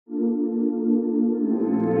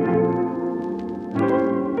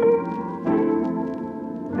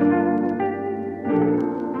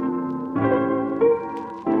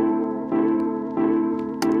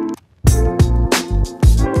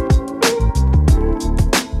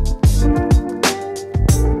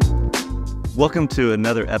Welcome to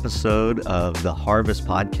another episode of the Harvest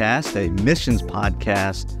Podcast, a missions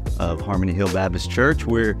podcast of Harmony Hill Baptist Church.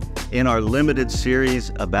 We're in our limited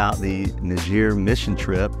series about the Niger mission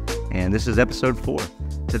trip, and this is episode 4.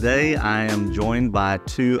 Today, I am joined by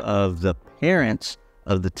two of the parents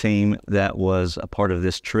of the team that was a part of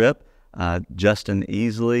this trip, Justin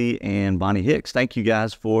Easley and Bonny Hicks. Thank you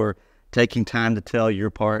guys for taking time to tell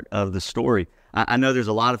your part of the story. I know there's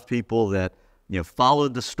a lot of people that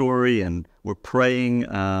followed the story and were praying,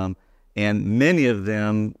 and many of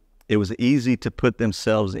them, it was easy to put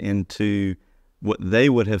themselves into what they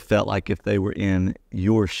would have felt like if they were in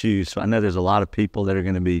your shoes. So I know there's a lot of people that are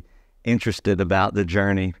going to be interested about the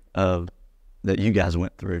journey that you guys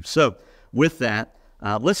went through. So with that,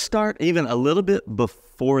 let's start even a little bit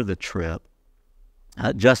before the trip.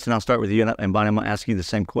 Justin, I'll start with you, and Bonny, I'm going to ask you the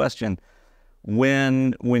same question.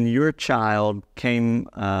 When your child came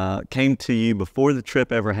to you before the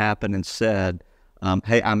trip ever happened and said,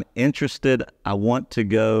 hey, I'm interested, I want to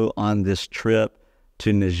go on this trip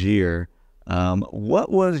to Niger,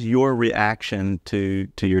 what was your reaction to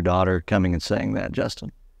your daughter coming and saying that,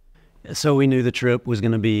 Justin? So we knew the trip was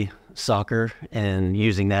going to be soccer and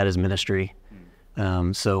using that as ministry.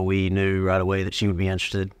 So we knew right away that she would be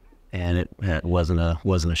interested, and it wasn't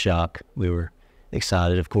a shock. We were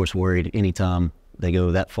excited, of course, worried anytime they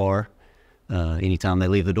go that far, anytime they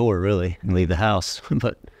leave the door, really, and leave the house.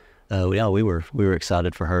 But we were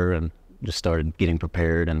excited for her and just started getting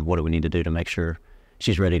prepared and what do we need to do to make sure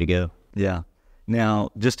she's ready to go. Yeah. Now,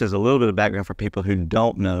 just as a little bit of background for people who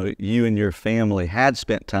don't know, you and your family had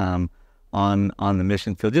spent time on the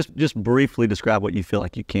mission field. Just briefly describe what you feel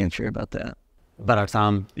like you can share about that. About our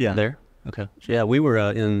time there? Okay. Yeah, we were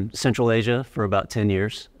in Central Asia for about 10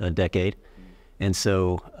 years, a decade. And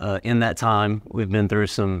so in that time, we've been through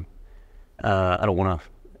some,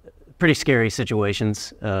 pretty scary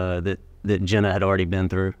situations that Jenna had already been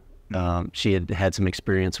through. She had some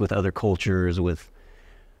experience with other cultures, with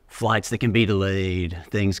flights that can be delayed,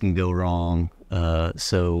 things can go wrong.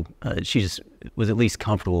 So she just was at least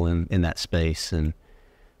comfortable in that space. And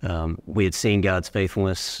we had seen God's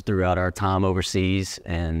faithfulness throughout our time overseas.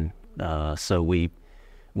 And so we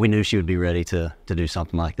knew she would be ready to do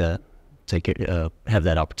something like that. Have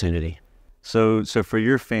that opportunity. So for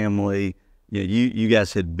your family, you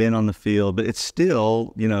guys had been on the field, but it's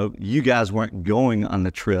still, you guys weren't going on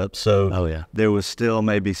the trip. So there was still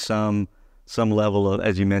maybe some level of,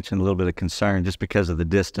 as you mentioned, a little bit of concern just because of the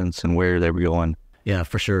distance and where they were going. Yeah,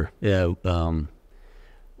 for sure. Yeah.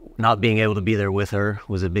 Not being able to be there with her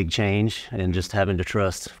was a big change, and just having to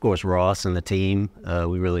trust, of course, Ross and the team.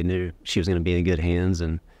 We really knew she was going to be in good hands,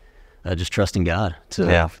 and just trusting God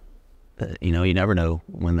to you never know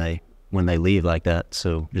when they leave like that.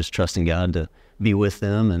 So just trusting God to be with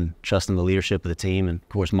them and trusting the leadership of the team. And of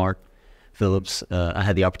course, Mark Phillips, I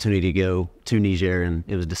had the opportunity to go to Niger, and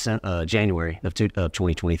it was January of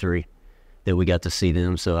 2023 that we got to see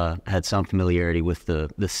them. So I had some familiarity with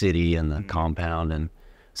the city and the compound. And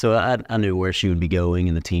so I knew where she would be going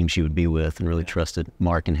and the team she would be with, and really trusted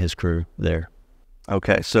Mark and his crew there.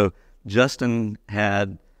 Okay. So Justin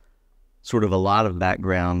had sort of a lot of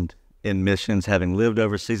background in missions, having lived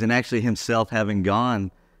overseas, and actually himself having gone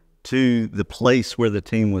to the place where the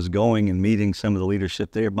team was going and meeting some of the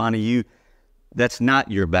leadership there. Bonny, that's not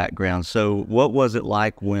your background. So what was it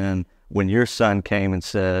like when your son came and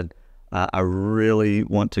said, I really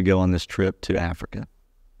want to go on this trip to Africa?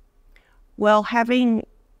 Well, having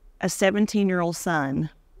a 17-year-old son,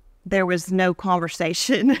 there was no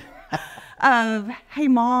conversation of, hey,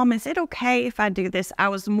 Mom, is it okay if I do this? I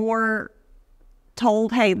was more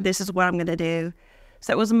told, hey, this is what I'm going to do.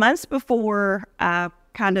 So it was months before I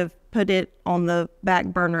kind of put it on the back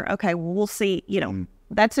burner. Okay, well, we'll see.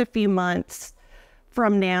 That's a few months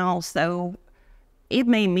from now. So it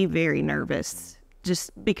made me very nervous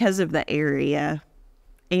just because of the area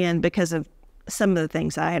and because of some of the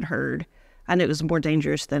things I had heard. I knew it was more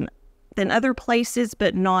dangerous than other places,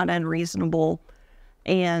 but not unreasonable.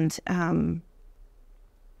 And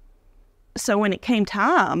so when it came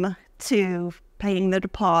time to paying the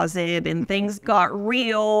deposit and things got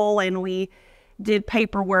real and we did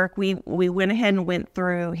paperwork, we went ahead and went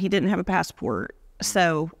through. He didn't have a passport,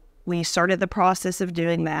 so we started the process of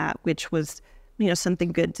doing that, which was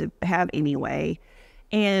something good to have anyway.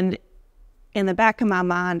 And in the back of my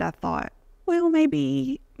mind, I thought, well,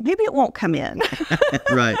 maybe it won't come in.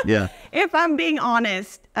 Right, yeah. If I'm being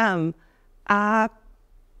honest, I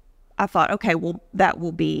thought, okay, well, that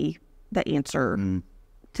will be the answer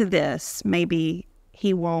to this. Maybe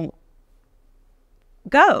he won't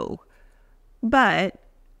go. But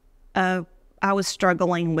I was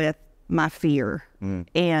struggling with my fear.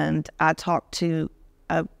 And I talked to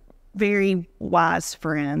a very wise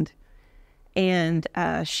friend, and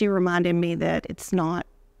she reminded me that it's not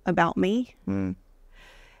about me.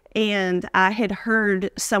 And I had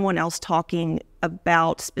heard someone else talking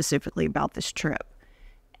specifically about this trip.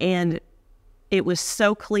 And it was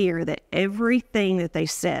so clear that everything that they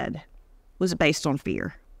said was based on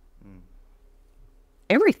fear.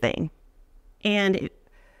 Everything. And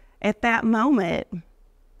at that moment, I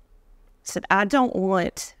said, I don't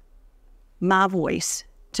want my voice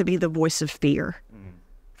to be the voice of fear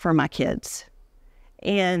for my kids.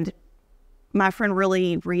 And my friend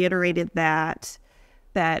really reiterated that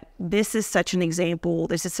this is such an example,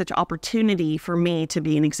 this is such an opportunity for me to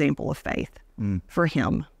be an example of faith for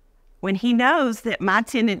him. When he knows that my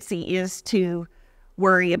tendency is to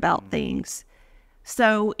worry about things.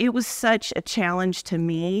 So it was such a challenge to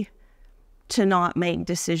me to not make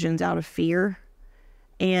decisions out of fear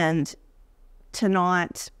and to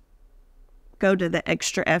not go to the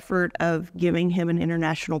extra effort of giving him an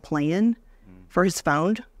international plan for his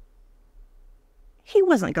phone. He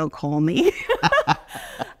wasn't going to call me.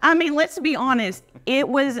 I mean, let's be honest.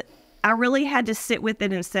 I really had to sit with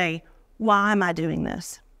it and say, why am I doing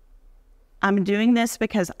this? I'm doing this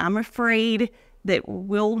because I'm afraid that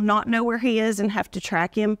we'll not know where he is and have to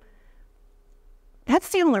track him. That's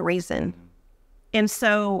the only reason. And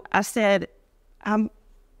so I said, I'm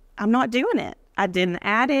not doing it. I didn't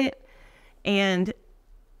add it. And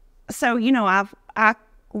so, I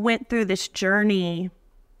went through this journey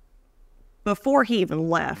before he even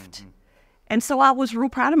left. And so I was real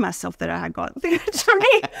proud of myself that I had gone through the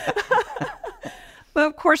journey. But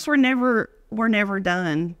of course, we're never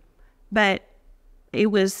done. But it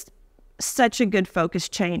was such a good focus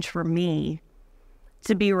change for me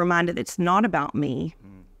to be reminded it's not about me.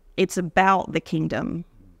 It's about the kingdom.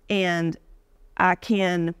 And I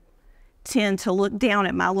can tend to look down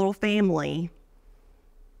at my little family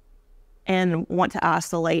and want to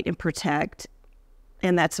isolate and protect.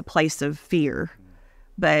 And that's a place of fear.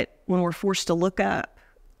 But when we're forced to look up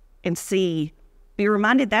and be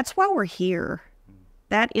reminded that's why we're here.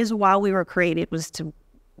 That is why we were created, was to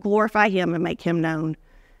glorify him and make him known.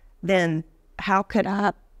 Then how could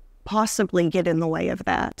I possibly get in the way of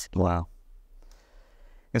that? Wow.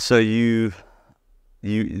 And so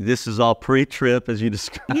this is all pre-trip, as you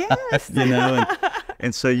described. Yes.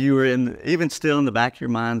 And so you were even still in the back of your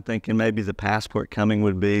mind thinking maybe the passport coming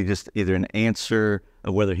would be just either an answer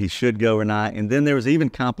of whether he should go or not. And then there was even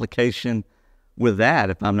complication with that,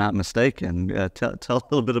 if I'm not mistaken. Tell a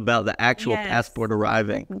little bit about the actual passport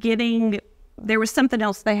arriving. There was something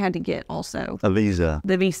else they had to get also. A visa.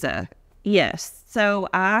 The visa, yes. So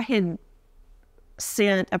I had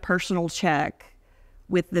sent a personal check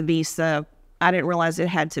with the visa. I didn't realize it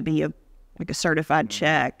had to be a certified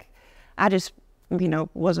check. I just,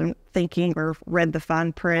 wasn't thinking or read the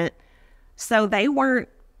fine print. So they weren't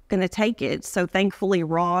going to take it. So thankfully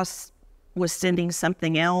Ross was sending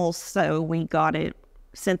something else. So we got it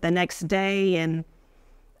sent the next day, and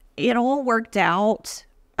it all worked out.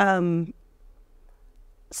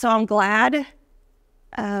 So I'm glad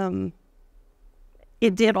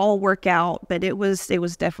it did all work out, but it was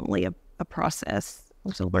definitely a process.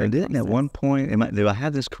 So didn't at one point, do I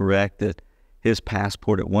have this correct, that his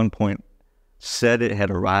passport at one point said it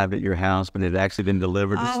had arrived at your house, but it had actually been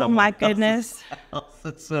delivered to someone? Oh my goodness.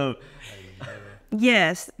 So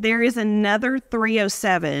yes, there is another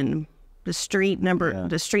 307. The street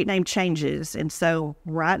name changes. And so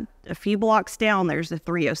right a few blocks down, there's a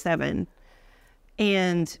 307.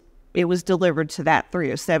 And it was delivered to that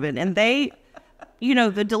 307. And they,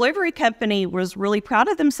 the delivery company was really proud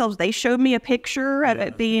of themselves. They showed me a picture of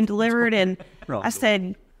it being delivered. And I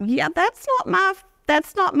said, yeah, that's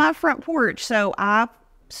not my front porch. So I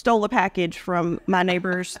stole a package from my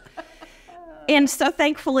neighbors. And so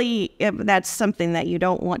thankfully, that's something that you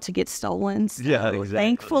don't want to get stolen. So yeah, exactly.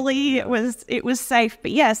 Thankfully, it was safe.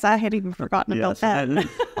 But yes, I had even forgotten about that.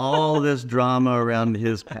 All this drama around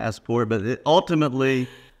his passport, but ultimately,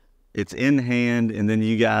 it's in hand, and then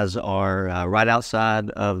you guys are right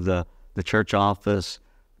outside of the church office,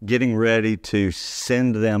 getting ready to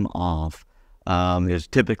send them off. There's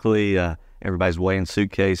typically everybody's weighing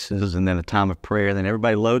suitcases, and then a time of prayer. Then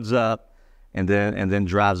everybody loads up. And then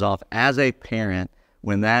drives off. As a parent,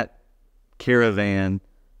 when that caravan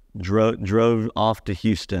drove off to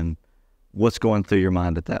Houston, what's going through your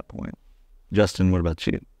mind at that point? Justin, what about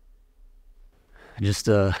you? Just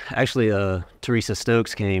actually, Teresa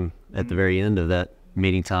Stokes came at the very end of that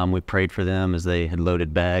meeting time. We prayed for them as they had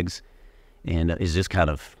loaded bags, and it's just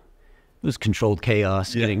it was controlled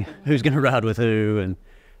chaos, getting who's going to ride with who and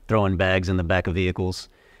throwing bags in the back of vehicles.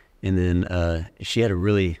 And then she had a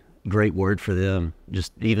really great word for them,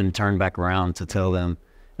 just even turned back around to tell them,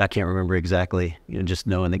 I can't remember exactly, just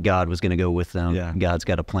knowing that God was going to go with them. Yeah. God's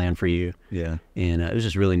got a plan for you. Yeah. And it was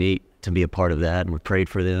just really neat to be a part of that. And we prayed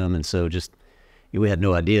for them. And so just, we had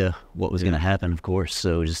no idea what was going to happen, of course.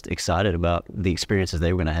 So just excited about the experiences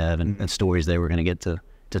they were going to have and stories they were going to get to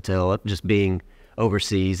tell. Just being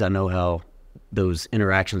overseas, I know how those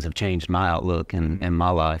interactions have changed my outlook and my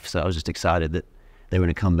life. So I was just excited that they were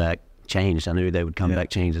going to come back changed. I knew they would come back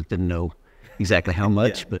changed. I didn't know exactly how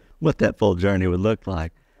much, but what that full journey would look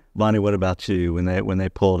like. Bonnie, what about you when they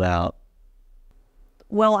pulled out?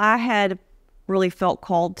 Well, I had really felt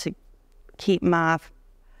called to keep my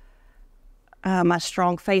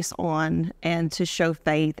strong face on and to show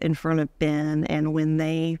faith in front of Ben. And when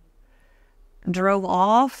they drove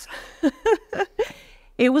off,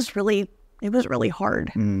 it was really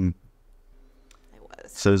hard.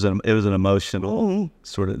 So it was an emotional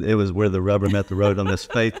sort of, it was where the rubber met the road on this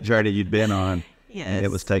faith journey you'd been on. Yes. And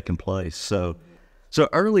it was taking place. So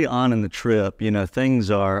early on in the trip,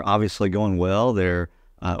 things are obviously going well. They're,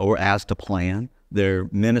 or as to plan. They're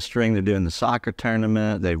ministering. They're doing the soccer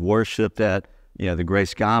tournament. They worshiped at, the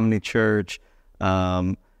Grace Gomney Church.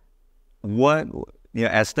 As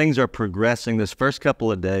things are progressing, this first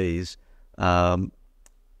couple of days, were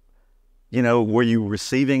you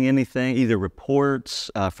receiving anything, either reports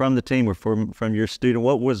from the team or from your student?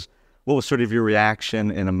 What was sort of your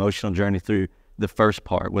reaction and emotional journey through the first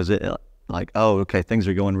part? Was it like, oh, okay, things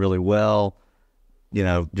are going really well?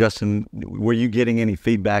 Justin, were you getting any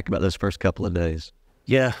feedback about those first couple of days?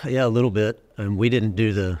 Yeah, a little bit. And we didn't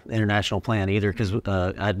do the international plan either because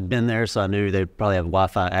I'd been there, so I knew they'd probably have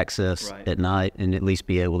Wi-Fi access at night and at least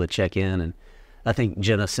be able to check in. And I think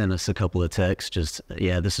Jenna sent us a couple of texts, just,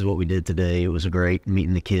 this is what we did today. It was great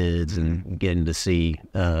meeting the kids and getting to see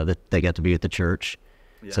that they got to be at the church.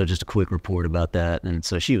 Yeah. So just a quick report about that. And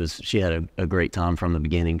so she had a great time from the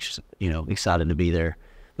beginning. She's, excited to be there,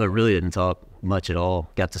 but really didn't talk much at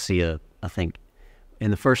all. Got to see I think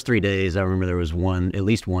in the first 3 days, I remember there was at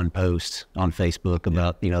least one post on Facebook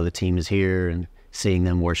about, the team is here, and seeing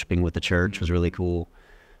them worshiping with the church was really cool.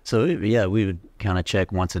 So we would kind of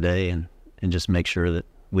check once a day and just make sure that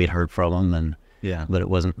we had heard from them, but it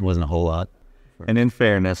wasn't a whole lot. And in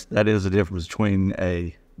fairness, that is the difference between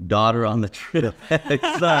a daughter on the trip and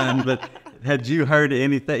a son. But had you heard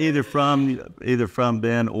anything either from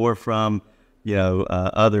Ben or from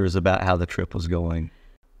others about how the trip was going?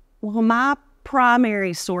 Well, my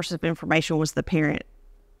primary source of information was the parent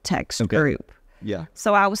text group. Yeah.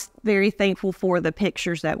 So I was very thankful for the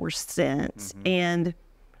pictures that were sent and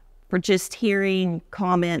for just hearing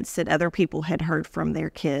comments that other people had heard from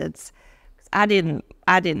their kids. I didn't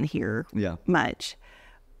hear much,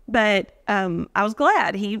 but I was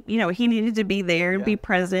glad he needed to be there and be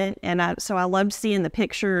present. And so I loved seeing the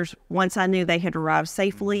pictures once I knew they had arrived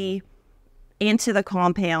safely into the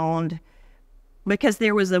compound, because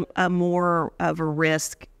there was a more of a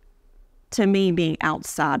risk to me being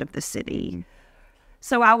outside of the city.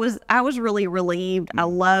 So I was really relieved. I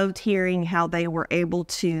loved hearing how they were able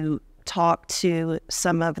to talk to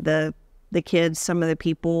some of the kids, some of the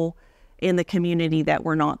people in the community that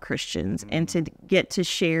were not Christians, and to get to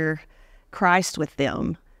share Christ with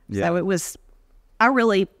them. Yeah. So it was,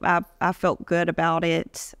 I felt good about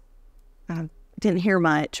it. I didn't hear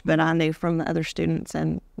much, but I knew from the other students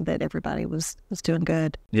and that everybody was doing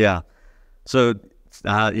good. Yeah. So,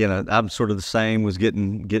 I'm sort of the same, was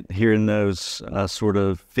hearing those sort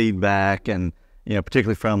of feedback, and,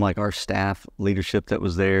 particularly from like our staff leadership that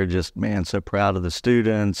was there, just, man, so proud of the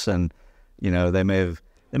students. And, they may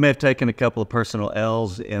have taken a couple of personal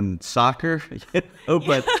L's in soccer,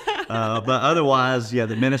 but otherwise,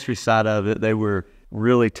 the ministry side of it, they were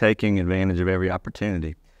really taking advantage of every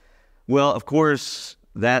opportunity. Well, of course,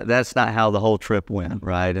 that's not how the whole trip went,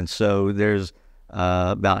 right? And so there's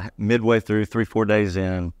about midway through, 3-4 days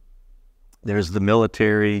in, there's the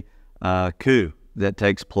military coup that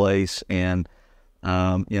takes place. And,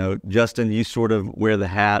 Justin, you sort of wear the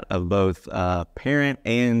hat of both parent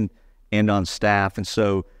and on staff. And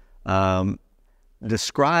so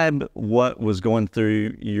describe what was going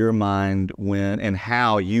through your mind when and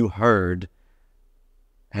how you heard,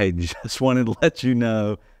 hey, just wanted to let you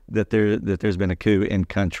know that there's been a coup in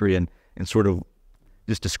country, and sort of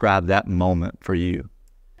just describe that moment for you.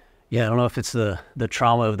 Yeah, I don't know if it's the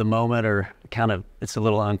trauma of the moment or kind of, it's a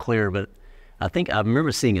little unclear, but I think I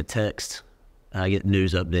remember seeing a text. I get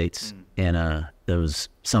news updates, and there was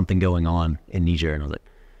something going on in Niger, and I was like,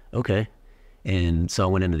 okay. And so I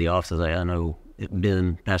went into the office. I was like, I know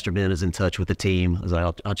Pastor Ben is in touch with the team. I was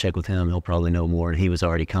like, I'll check with him. He'll probably know more. And he was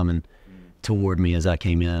already coming toward me as I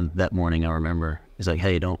came in that morning. I remember he's like,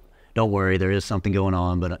 "Hey, don't worry. There is something going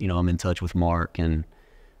on, but I'm in touch with Mark and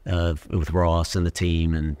with Ross and the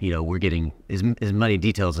team, and we're getting as many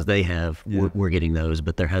details as they have. Yeah. We're getting those,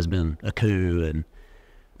 but there has been a coup, and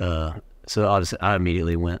so obviously I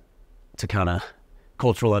immediately went to kind of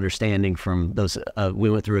cultural understanding from those. We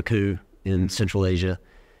went through a coup in Central Asia.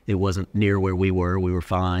 It wasn't near where we were. We were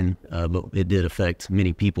fine, but it did affect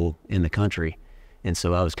many people in the country. And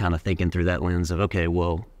so I was kind of thinking through that lens of, okay,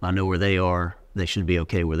 well, I know where they are. They should be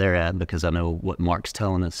okay where they're at because I know what Mark's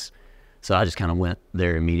telling us. So I just kind of went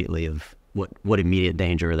there immediately of what immediate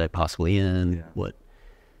danger are they possibly in, what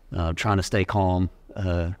trying to stay calm.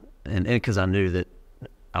 And because I knew that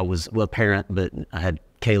I was a parent, but I had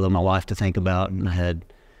Kayla, my wife, to think about, and I had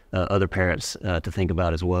other parents to think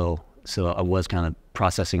about as well. So I was kind of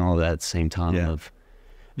processing all of that at the same time of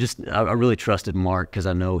just, I really trusted Mark because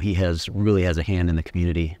I know he really has a hand in the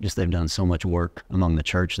community. Just they've done so much work among the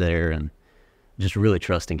church there, and just really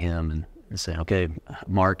trusting him and saying, okay,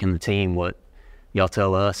 Mark and the team, what y'all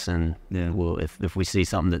tell us, and well, if we see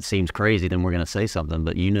something that seems crazy, then we're going to say something.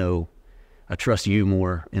 But I trust you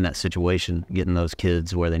more in that situation, getting those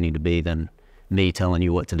kids where they need to be, than me telling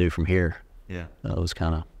you what to do from here. Yeah, that's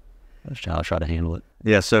how I try to handle it.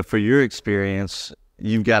 Yeah, so for your experience,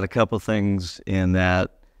 you've got a couple things in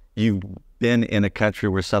that you've been in a country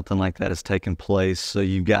where something like that has taken place, so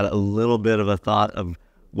you've got a little bit of a thought of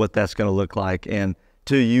what that's going to look like. And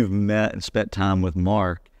two, you've met and spent time with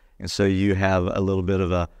Mark, and so you have a little bit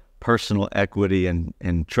of a personal equity and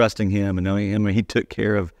trusting him and knowing him. And he took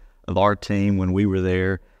care of our team when we were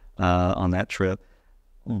there on that trip.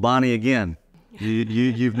 Bonnie, again,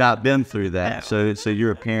 you've not been through that. So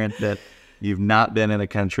you're a parent that you've not been in a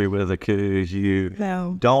country with a coup. You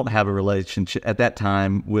don't have a relationship at that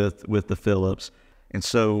time with the Phillips. And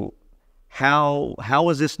so how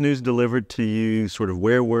was this news delivered to you? Sort of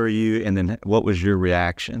where were you? And then what was your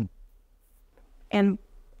reaction? And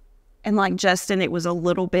like Justin, it was a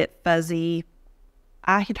little bit fuzzy.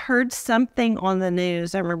 I had heard something on the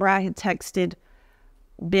news. I remember I had texted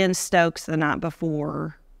Ben Stokes the night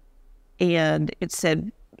before, and it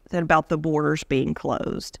said that about the borders being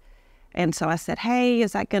closed. And so I said, hey,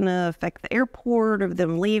 is that going to affect the airport or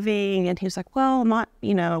them leaving? And he was like, well, not,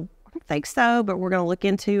 I don't think so, but we're going to look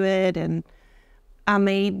into it. And I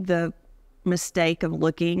made the mistake of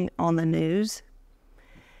looking on the news,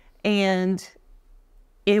 and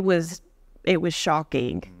it was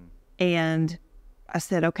shocking. And I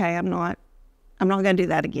said, okay, I'm not going to do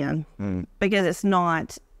that again because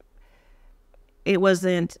it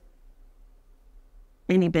wasn't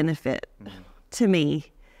any benefit to me.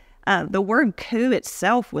 The word coup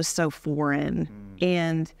itself was so foreign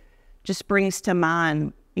and just brings to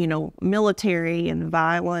mind, military and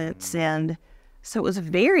violence. And so it was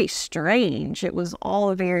very strange. It was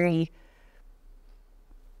all very,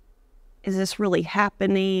 is this really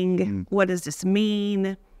happening? What does this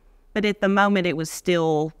mean? But at the moment it was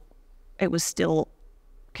still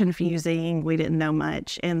confusing. We didn't know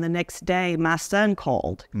much. And the next day my son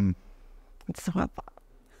called. And so I thought,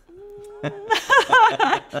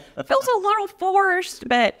 feels a little forced,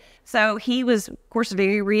 but so he was, of course,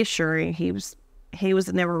 very reassuring. He was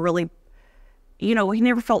never really, he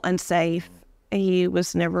never felt unsafe. He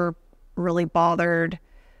was never really bothered.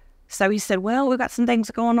 So he said, well, we've got some things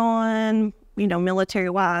going on, military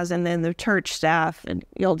wise, and then the church staff, and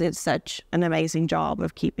y'all did such an amazing job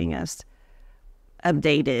of keeping us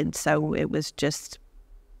updated. So it was just,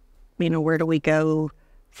 where do we go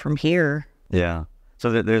from here? Yeah.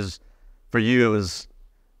 So for you, it was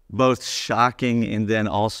both shocking and then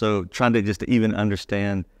also trying to just even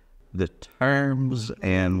understand the terms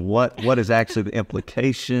and what is actually the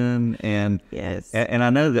implication. And yes. And I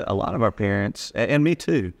know that a lot of our parents, and me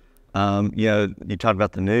too, you talk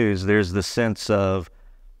about the news, there's the sense of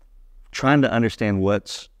trying to understand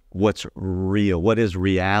what's real, what is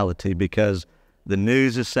reality, because the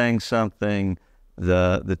news is saying something,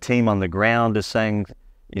 the team on the ground is saying,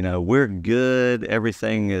 we're good,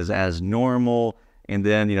 everything is as normal, and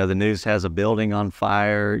then, the news has a building on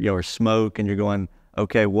fire, or smoke, and you're going,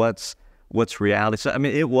 okay, what's reality? So,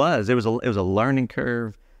 it was a learning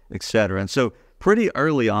curve, et cetera. And so pretty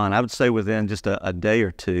early on, I would say within just a day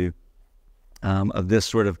or two of this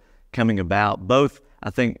sort of coming about, both,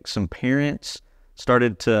 I think, some parents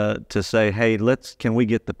started to say, hey, can we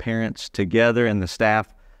get the parents together? And the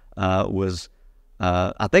staff was,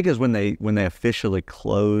 I think it was when they officially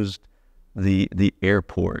closed the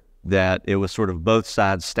airport, that it was sort of both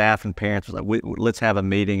sides, staff and parents, was like, let's have a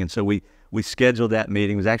meeting. And so we scheduled that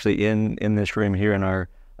meeting. It was actually in this room here in our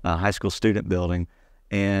high school student building.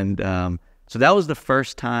 And so that was the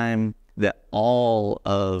first time that all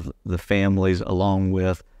of the families, along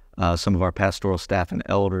with some of our pastoral staff and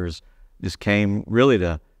elders, just came really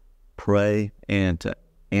to pray and to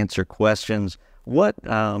answer questions. What,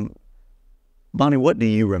 Bonnie, what do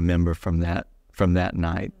you remember from that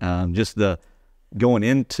night? Just the going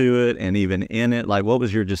into it and even in it, like what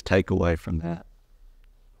was your just takeaway from that?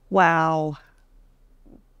 Wow.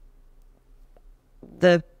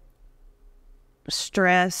 The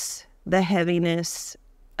stress, the heaviness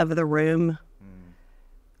of the room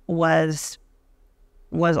was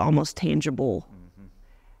almost tangible.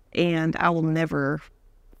 And I will never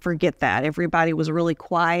forget that. Everybody was really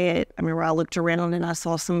quiet. I remember I looked around and I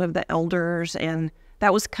saw some of the elders, and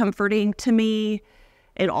that was comforting to me.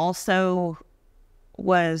 It also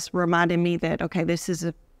was reminding me that, okay, this is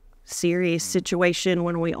a serious situation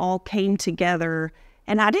when we all came together,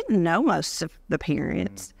 and I didn't know most of the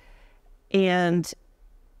parents. And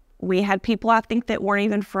we had people, I think, that weren't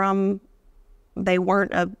even they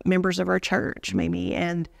weren't members of our church, maybe.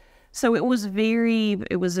 And so it was a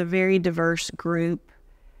very diverse group.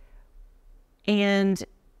 And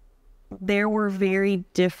there were very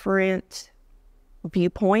different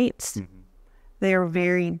viewpoints. They were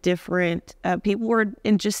very different. People were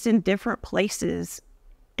in different places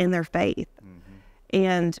in their faith.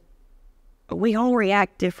 And we all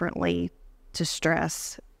react differently to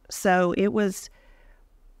stress. So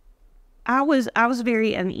I was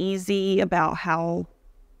very uneasy about how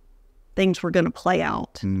things were going to play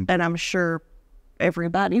out. And I'm sure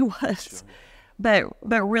everybody was. But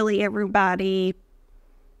really everybody,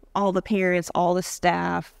 all the parents, all the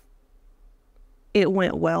staff, it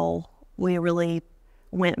went well. We really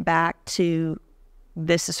went back to,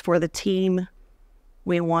 this is for the team.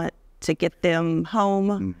 We want to get them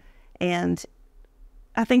home. And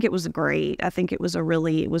I think it was great. I think it was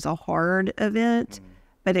a hard event,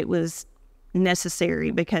 but it was necessary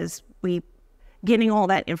because getting all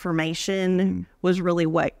that information was really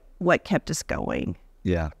what kept us going.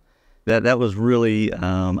 Yeah. That was really,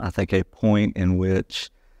 I think, a point in which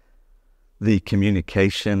the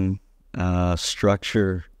communication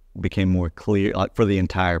structure became more clear, like for the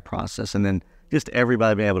entire process, and then just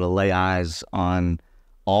everybody being able to lay eyes on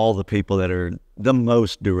all the people that are the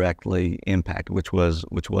most directly impacted, which was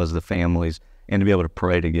the families, and to be able to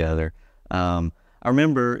pray together. I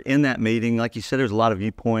remember in that meeting, like you said, there was a lot of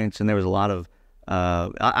viewpoints, and there was a lot of.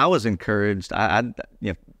 I was encouraged.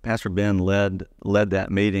 Pastor Ben led that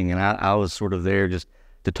meeting, and I was sort of there just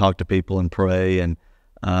to talk to people and pray. And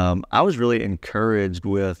I was really encouraged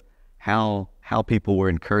with how people were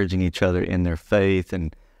encouraging each other in their faith.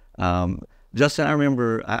 And Justin, I don't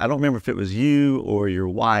remember if it was you or your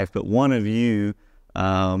wife, but one of you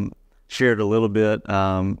shared a little bit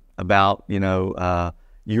about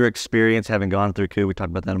your experience having gone through coup. We talked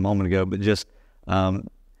about that a moment ago, but just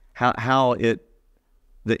how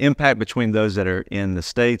the impact between those that are in the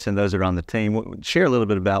States and those that are on the team. Share a little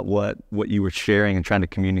bit about what you were sharing and trying to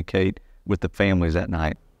communicate with the families that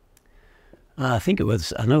night. I think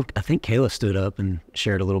Kayla stood up and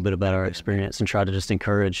shared a little bit about our experience and tried to just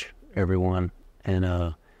encourage everyone. And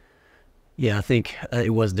I think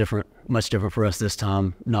it was much different for us this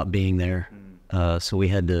time, not being there. So we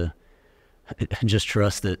had to just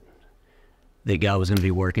trust that God was going to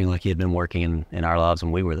be working like he had been working in our lives,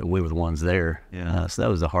 and we were the ones there. Yeah. So that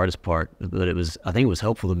was the hardest part. But I think it was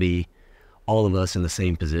helpful to be all of us in the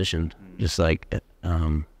same position, just like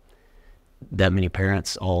that many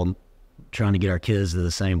parents all trying to get our kids to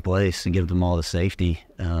the same place and give them all the safety.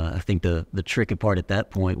 I think the tricky part at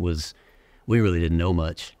that point was we really didn't know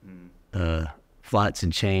much. Flights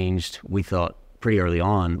had changed. We thought pretty early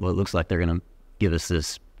on, well, it looks like they're going to give us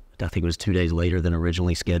this, I think it was 2 days later than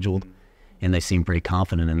originally scheduled. And they seemed pretty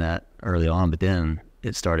confident in that early on, but then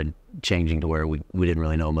it started changing to where we didn't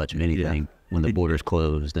really know much of anything when the borders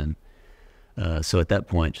closed. And so at that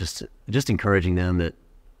point, just encouraging them that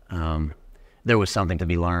there was something to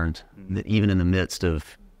be learned, that even in the midst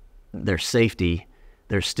of their safety,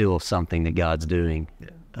 there's still something that God's doing.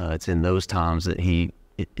 It's in those times that he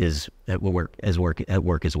is at work as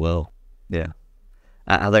well. Yeah.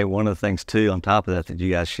 I think one of the things too, on top of that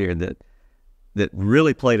you guys shared that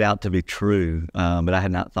really played out to be true, but I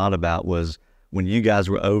had not thought about, was when you guys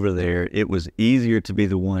were over there, it was easier to be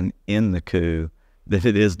the one in the coup than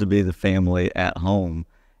it is to be the family at home.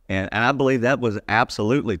 And I believe that was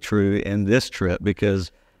absolutely true in this trip,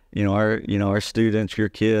 because our students, your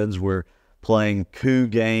kids, were playing coup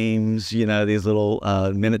games, these little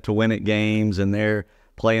minute to win it games, and they're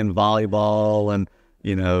playing volleyball and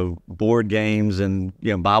board games and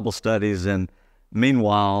Bible studies. And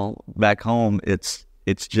meanwhile, back home, it's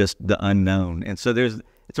just the unknown. And so there's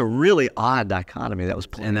it's a really odd dichotomy that was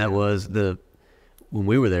playing. And that was when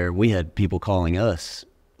we were there, we had people calling us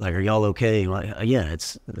like, "Are y'all okay?" Like, yeah,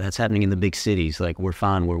 that's happening in the big cities. Like, we're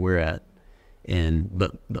fine where we're at.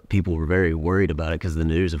 But people were very worried about it because of the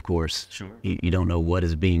news, of course. Sure. You don't know what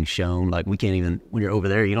is being shown. Like, we can't even, when you're over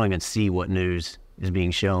there, you don't even see what news is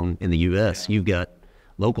being shown in the U.S. Yeah. You've got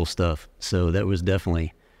local stuff. So that was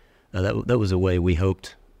definitely, that was a way we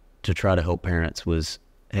hoped to try to help parents was,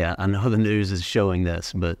 hey, I know the news is showing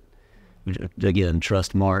this, but again,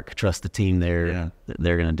 trust Mark, trust the team there. Yeah.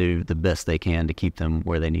 They're going to do the best they can to keep them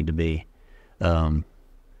where they need to be. Well,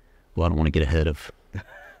 I don't want to get ahead of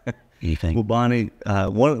anything. Well, Bonnie,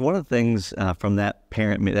 one of the things from that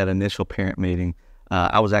initial parent meeting,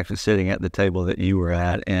 I was actually sitting at the table that you were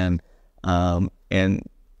at, and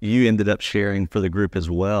you ended up sharing for the group as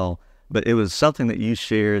well. But it was something that you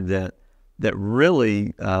shared that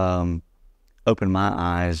really opened my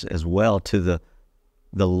eyes as well to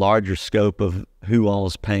the larger scope of who all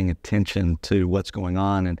is paying attention to what's going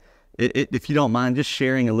on. And if you don't mind, just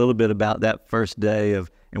sharing a little bit about that first day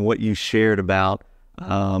and what you shared about,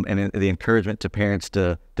 and the encouragement to parents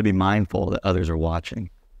to be mindful that others are watching.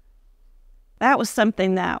 That was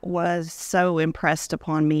something that was so impressed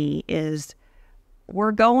upon me is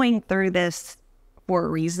we're going through this for a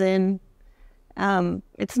reason.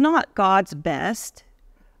 It's not God's best,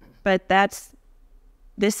 but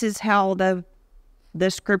this is how the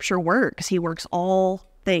scripture works. He works all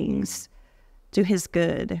things to his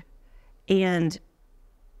good. And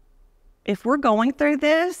if we're going through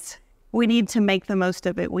this, we need to make the most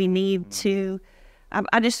of it. We need to,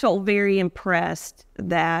 I just felt very pressed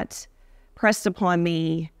upon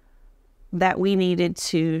me that we needed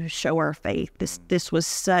to show our faith. This was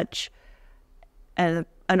such an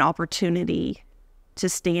opportunity to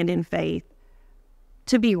stand in faith,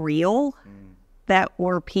 to be real, that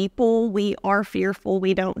we're people, we are fearful,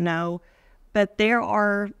 we don't know, but there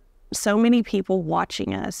are so many people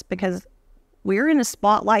watching us because we're in a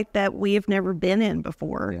spotlight that we have never been in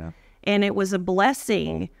before. Yeah. And it was a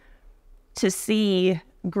blessing to see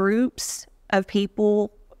groups of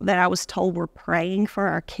people that I was told were praying for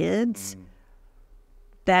our kids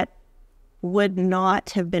that would not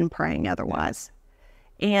have been praying otherwise.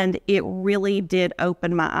 And it really did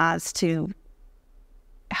open my eyes to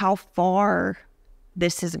how far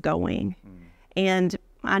this is going. And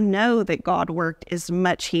I know that God worked as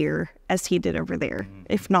much here as he did over there,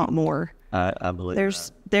 if not more. I believe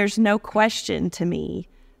there's no question to me.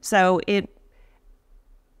 So I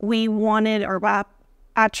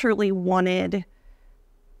truly wanted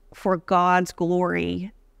for God's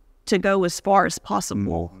glory to go as far as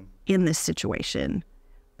possible in this situation,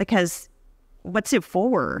 because what's it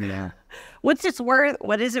for? Yeah. What's it worth?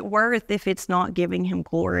 What is it worth if it's not giving him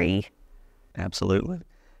glory? Absolutely.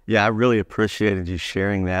 Yeah, I really appreciated you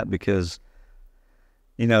sharing that because,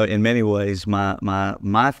 in many ways,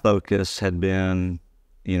 my focus had been,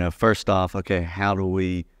 first off, okay,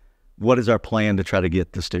 what is our plan to try to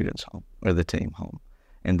get the students home or the team home?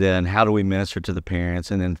 And then how do we minister to the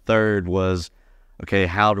parents? And then third was, okay,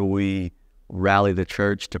 how do we rally the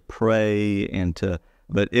church to pray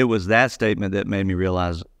but it was that statement that made me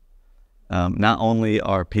realize not only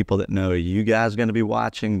are people that know you guys going to be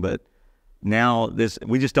watching, but now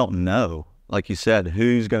we just don't know, like you said,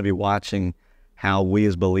 who's going to be watching how we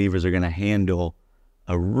as believers are going to handle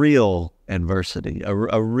a real adversity,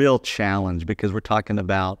 a real challenge, because we're talking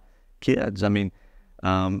about kids. I mean,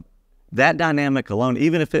 that dynamic alone,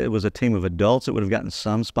 even if it was a team of adults, it would have gotten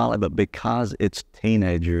some spotlight, but because it's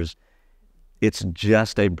teenagers, it's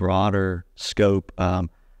just a broader scope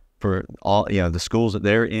for all, the schools that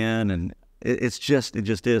they're in, and it just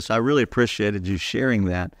is. So I really appreciated you sharing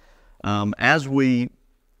that. As we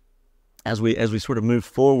sort of move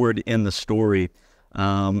forward in the story,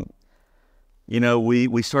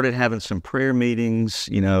 we started having some prayer meetings,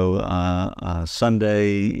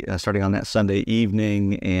 Sunday, starting on that Sunday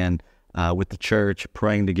evening, and with the church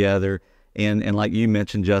praying together. And like you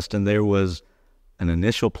mentioned, Justin, there was an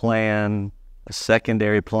initial plan, a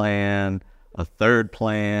secondary plan, a third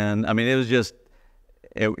plan. I mean, it was just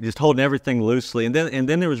holding everything loosely. And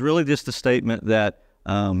then there was really just a statement that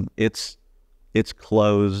it's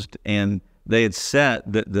closed, and they had set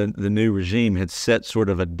the new regime had set sort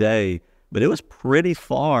of a day, but it was pretty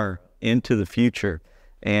far into the future.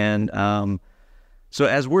 And so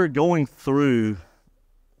as we're going through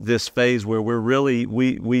this phase where we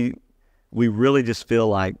really just feel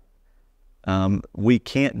like we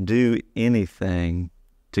can't do anything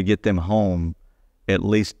to get them home, at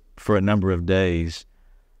least for a number of days.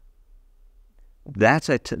 That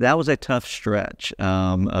was a tough stretch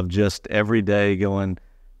of just every day going,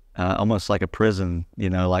 almost like a prison,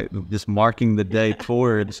 like just marking the day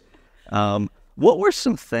towards. What were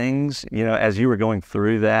some things, as you were going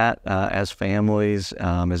through that, as families,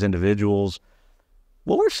 as individuals,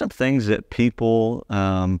 what were some things that people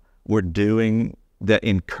were doing that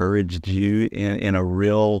encouraged you in a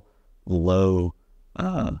real low,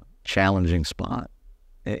 challenging spot?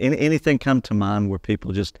 Anything come to mind where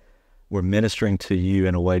people just were ministering to you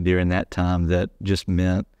in a way during that time that just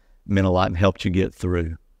meant a lot and helped you get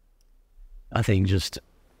through? I think just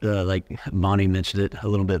like Bonny mentioned it a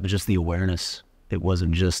little bit, but just the awareness. It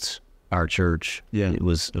wasn't just our church. Yeah. It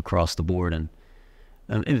was across the board. And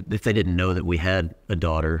if they didn't know that we had a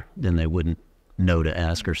daughter, then they wouldn't know to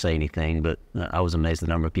ask or say anything. But I was amazed at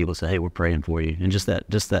the number of people say, "Hey, we're praying for you," and just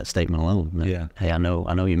that statement alone. That, hey, I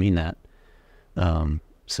know you mean that.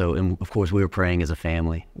 So, and of course, we were praying as a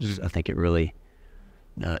family. I think it really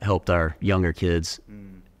helped our younger kids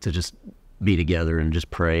to just be together and just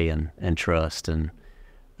pray and trust and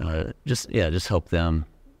just help them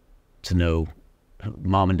to know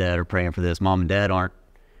mom and dad are praying for this. Mom and dad aren't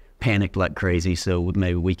panicked like crazy, so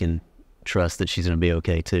maybe we can trust that she's going to be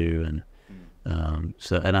okay too. And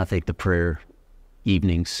and I think the prayer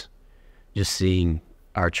evenings, just seeing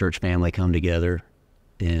our church family come together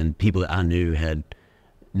and people that I knew had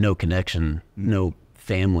no connection, no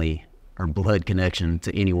family or blood connection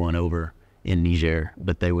to anyone over in Niger,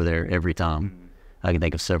 but they were there every time. I can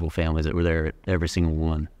think of several families that were there at every single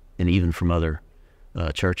one, and even from other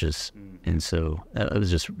churches. And so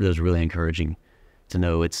it was really encouraging to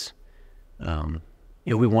know it's,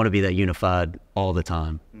 we want to be that unified all the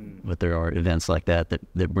time, but there are events like that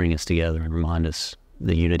bring us together and remind us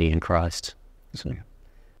the unity in Christ. So,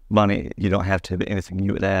 Bonny, you don't have to have anything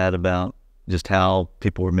you would add about just how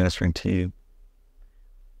people were ministering to you.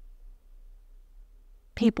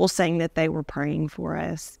 People saying that they were praying for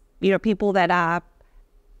us. People that I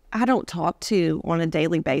don't talk to on a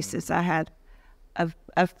daily basis. I had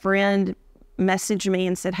a friend message me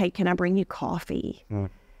and said, "Hey, can I bring you coffee?"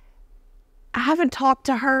 I haven't talked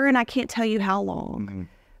to her and I can't tell you how long.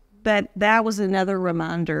 But that was another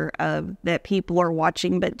reminder of that people are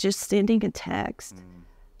watching, but just sending a text,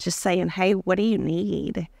 just saying, "Hey, what do you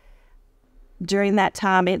need?" During that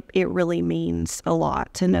time, it really means a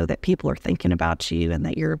lot to know that people are thinking about you and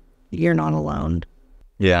that you're not alone.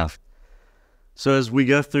 Yeah. So as we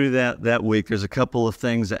go through that week, there's a couple of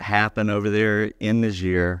things that happen over there in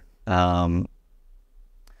Niger.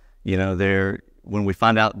 When we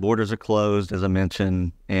find out borders are closed, as I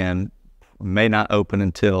mentioned, and may not open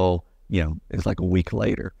until, it's like a week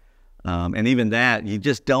later. And even that, you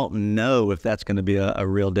just don't know if that's going to be a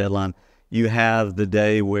real deadline. You have the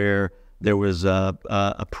day where there was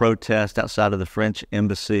a protest outside of the French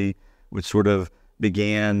embassy, which sort of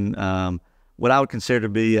began what I would consider to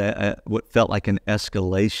be what felt like an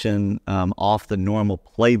escalation off the normal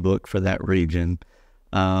playbook for that region.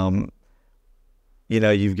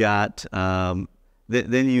 You've got,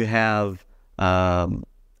 then you have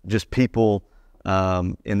just people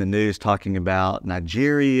in the news talking about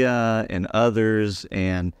Nigeria and others,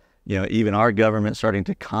 and, even our government starting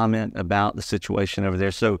to comment about the situation over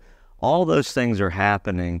there. So all those things are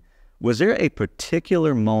happening. Was there a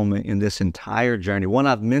particular moment in this entire journey, one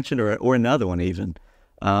I've mentioned or another one even,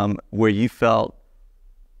 where you felt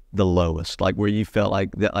the lowest, like where you felt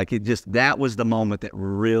like that was the moment that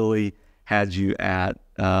really had you at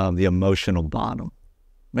the emotional bottom?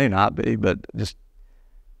 May not be, but just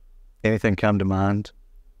anything come to mind?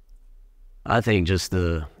 I think just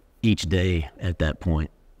each day at that point,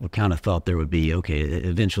 we kind of thought there would be, okay,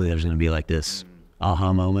 eventually there's going to be like this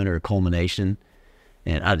aha moment or culmination.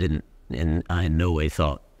 And I in no way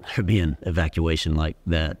thought there'd be an evacuation like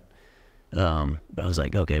that. But I was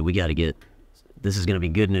like, okay, we got to this is going to be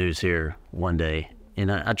good news here one day.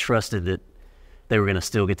 And I trusted that they were going to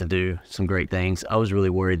still get to do some great things. I was really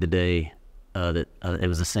worried the day that it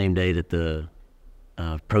was the same day that the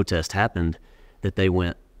protest happened, that they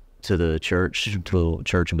went to the church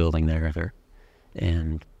building there.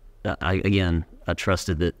 And I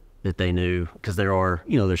trusted that they knew, because there are,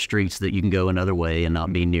 there's streets that you can go another way and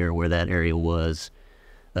not be near where that area was.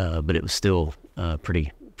 But it was still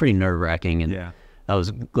pretty nerve-wracking. And I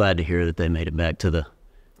was glad to hear that they made it back to the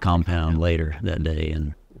compound later that day.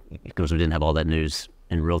 And of course, we didn't have all that news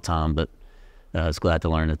in real time, but I was glad to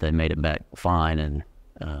learn that they made it back fine. And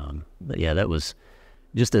but yeah, that was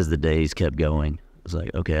just as the days kept going. It was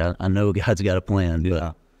like, okay, I know God's got a plan.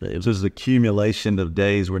 Yeah. But it was an accumulation of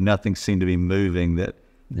days where nothing seemed to be moving, that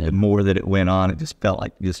the more that it went on, it just felt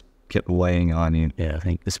like it just kept weighing on you. Yeah, I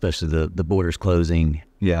think especially the borders closing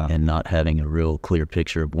and not having a real clear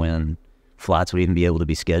picture of when flights would even be able to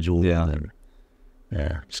be scheduled. Yeah.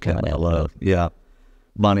 Yeah, just kind of that love. Yeah.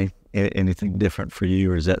 Bonnie, anything different for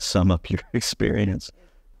you, or does that sum up your experience?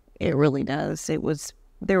 It really does. There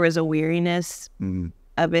was a weariness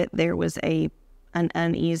of it. There was an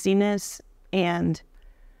uneasiness. And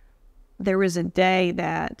there was a day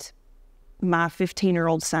that my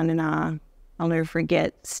 15-year-old son and I'll never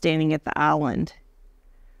forget, standing at the island.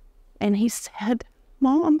 And he said,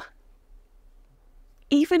 "Mom,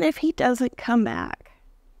 even if he doesn't come back,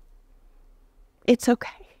 it's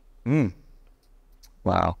okay."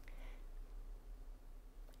 Wow.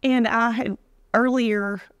 And I had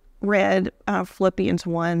earlier read Philippians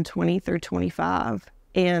 1:20-25.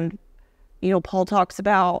 And, Paul talks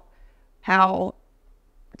about how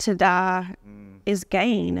to die is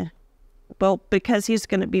gain. Well, because he's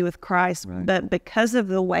going to be with Christ, right. But because of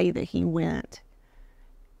the way that he went.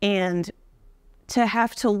 And to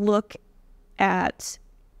have to look at,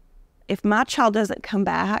 if my child doesn't come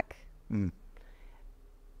back,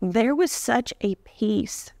 there was such a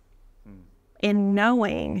peace in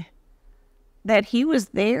knowing that he was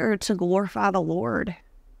there to glorify the Lord.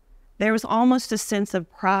 There was almost a sense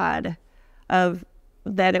of pride of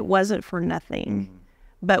that it wasn't for nothing.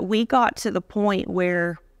 But we got to the point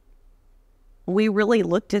where we really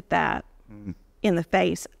looked at that in the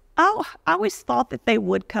face. Oh, I always thought that they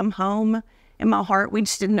would come home. In my heart, we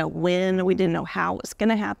just didn't know when. We didn't know how it was going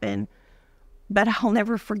to happen. But I'll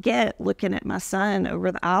never forget looking at my son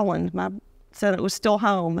over the island, my son that was still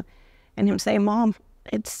home, and him saying, "Mom,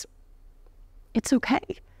 it's okay.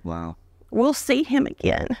 Wow. We'll see him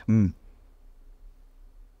again."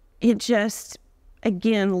 It just,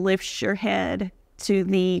 again, lifts your head to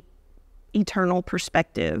the eternal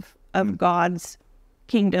perspective of God's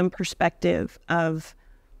kingdom perspective of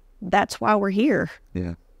that's why we're here.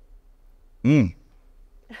 Yeah.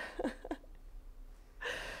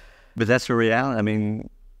 But that's a reality. I mean,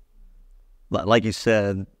 like you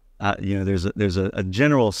said, there's a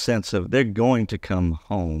general sense of they're going to come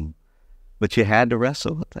home, but you had to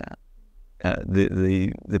wrestle with that,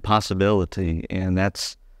 the possibility, and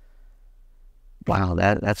that's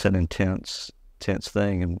an intense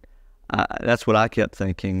thing, and that's what I kept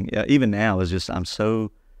thinking. Even now is just I'm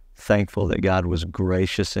so thankful that God was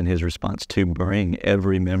gracious in His response to bring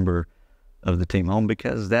every member of the team home,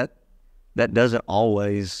 because that's not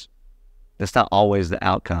always the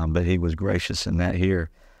outcome, but He was gracious in that here.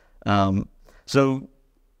 So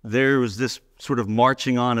there was this sort of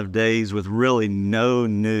marching on of days with really no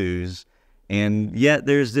news, and yet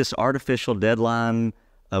there's this artificial deadline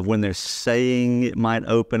of when they're saying it might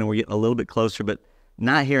open, and we're getting a little bit closer, but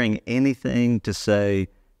not hearing anything to say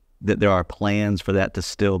that there are plans for that to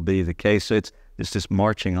still be the case. So it's just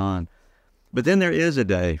marching on. But then there is a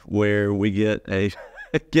day where we get a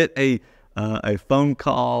phone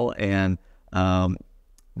call, and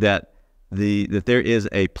that there is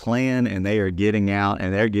a plan, and they are getting out,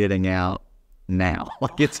 and they're getting out now.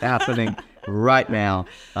 Like it's happening right now.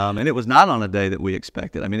 And it was not on a day that we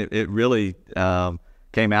expected. I mean, it really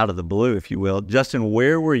came out of the blue, if you will. Justin,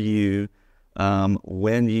 where were you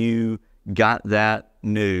when you got that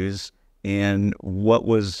news, and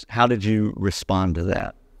how did you respond to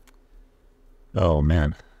that? Oh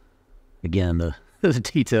man, again, the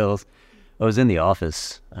details. I was in the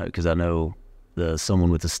office because I know someone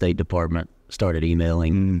with the State Department started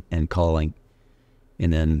emailing and calling,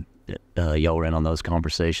 and then y'all were in on those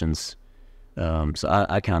conversations. So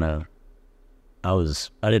I didn't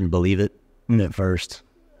believe it at first.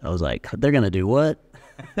 I was like, they're gonna do what?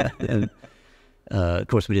 And, of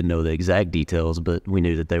course, we didn't know the exact details, but we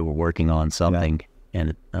knew that they were working on something,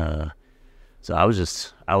 and so I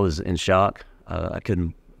was in shock. I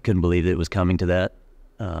couldn't believe it was coming to that.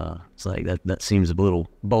 It's like that seems a little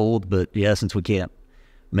bold, but yeah, since we can't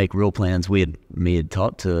make real plans,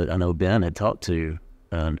 I know Ben had talked to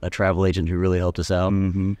a travel agent who really helped us out,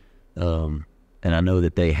 and I know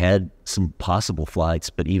that they had some possible flights,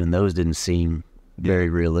 but even those didn't seem very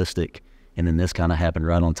realistic. And then this kind of happened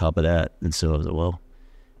right on top of that. And so I was like, well,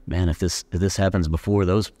 man, if this happens before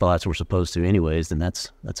those flights were supposed to anyways, then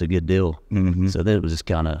that's a good deal. So then it was just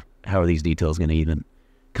kind of, how are these details going to even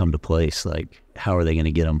come to place? Like, how are they going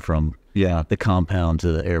to get them from the compound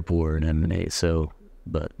to the airport? And so,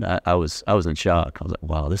 but I was in shock. I was like,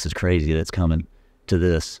 wow, this is crazy that's coming to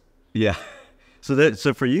this. Yeah.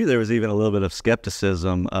 So for you, there was even a little bit of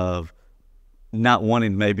skepticism of not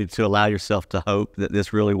wanting maybe to allow yourself to hope that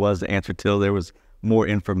this really was the answer till there was more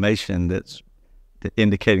information that's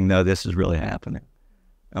indicating, no, this is really happening.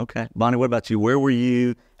 Okay. Bonnie, what about you? Where were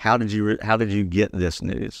you? How did you get this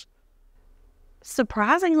news?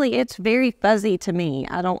 Surprisingly, it's very fuzzy to me.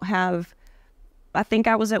 I think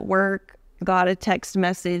I was at work, got a text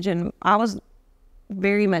message, and I was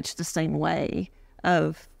very much the same way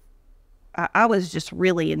of, I was just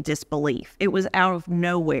really in disbelief. It was out of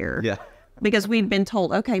nowhere. Yeah. Because we'd been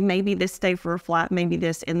told, okay, maybe this day for a flight, maybe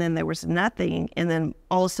this, and then there was nothing. And then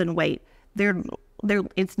all of a sudden, wait,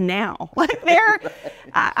 it's now. Like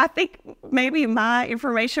I think maybe my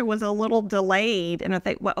information was a little delayed. And I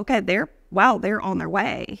think, well, okay, they're on their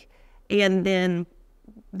way. And then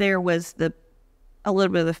there was a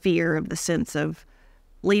little bit of the fear of the sense of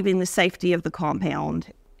leaving the safety of the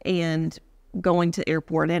compound and going to the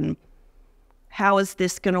airport, and how is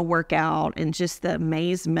this going to work out? And just the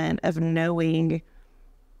amazement of knowing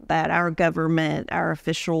that our government, our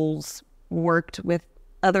officials worked with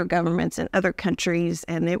other governments in other countries.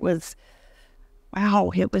 And it was,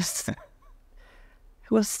 wow, it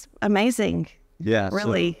was amazing. Yeah.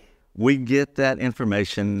 Really. So we get that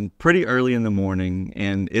information pretty early in the morning,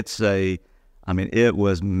 and it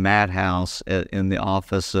was madhouse in the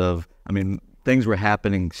office of, things were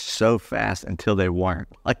happening so fast until they weren't.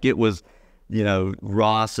 Like it was,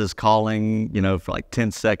 Ross is calling, for like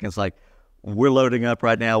 10 seconds, like, we're loading up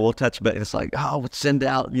right now, we'll touch button. It's like, oh, let's send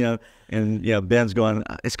out, and, Ben's going,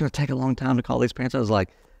 it's going to take a long time to call these parents. I was like,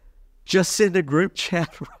 just send a group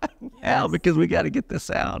chat right now because we got to get this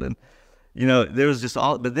out. And, there was just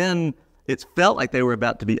but then it felt like they were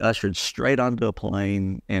about to be ushered straight onto a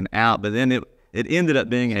plane and out. But then it ended up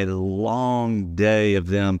being a long day of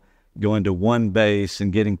them going to one base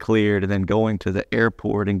and getting cleared, and then going to the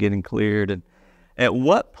airport and getting cleared. And at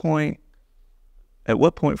what point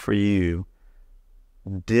for you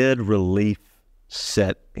did relief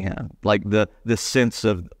set in? Like the sense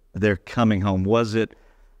of they're coming home.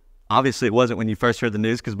 Obviously it wasn't when you first heard the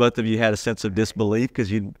news, because both of you had a sense of disbelief because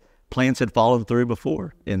plans had fallen through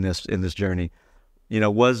before in this journey.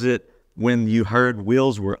 Was it when you heard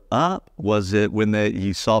wheels were up? Was it when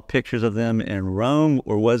you saw pictures of them in Rome?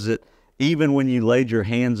 Or was it even when you laid your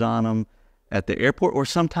hands on them at the airport, or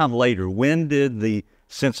sometime later? When did the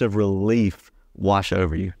sense of relief wash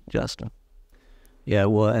over you, Justin? Yeah,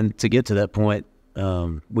 well, and to get to that point,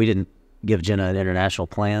 we didn't give Jenna an international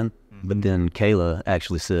plan, but then Kayla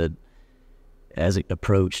actually said, as it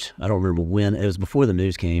approached, I don't remember when, it was before the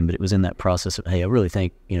news came, but it was in that process of, hey, I really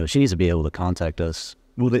think, she needs to be able to contact us.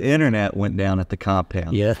 Well, the internet went down at the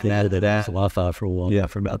compound. Yeah, they added that Wi-Fi for a while. Yeah,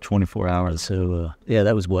 for about 24 hours. So,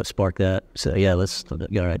 that was what sparked that. So, yeah, let's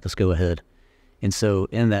go ahead. And so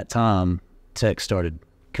in that time, texts started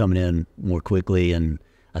coming in more quickly. And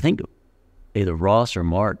I think either Ross or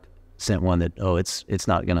Mark sent one that, it's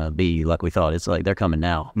not going to be like we thought. It's like, they're coming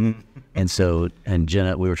now. And so, and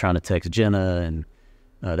Jenna, we were trying to text Jenna, and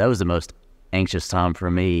that was the most anxious time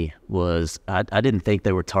for me. Was I didn't think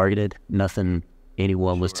they were targeted. Nothing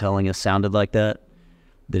anyone was telling us sounded like that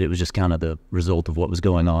it was just kind of the result of what was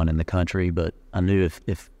going on in the country. But I knew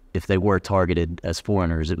if they were targeted as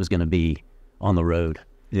foreigners, it was going to be on the road.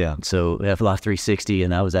 Yeah. So we have Life 360,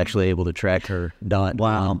 and I was actually able to track her Dot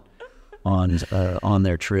on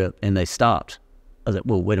their trip, and they stopped. I was like,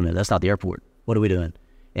 well, wait a minute, that's not the airport. What are we doing?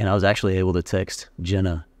 And I was actually able to text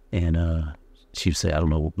Jenna, and she would say, I don't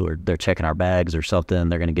know, they're checking our bags or something.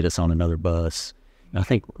 They're going to get us on another bus. And I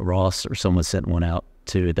think Ross or someone sent one out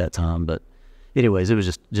too at that time. But anyways, it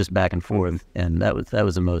was just back and forth, and that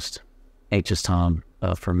was the most anxious time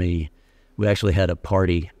for me. We actually had a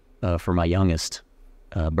party for my youngest,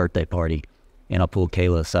 birthday party, and I pulled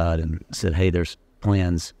Kayla aside and said, hey, there's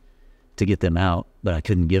plans to get them out, but I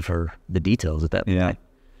couldn't give her the details at that point. Yeah.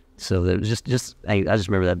 So it was I just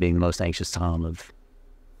remember that being the most anxious time of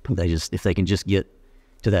if they can just get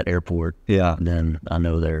to that airport, then I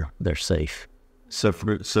know they're safe. So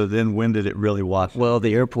then when did it really wash? Well,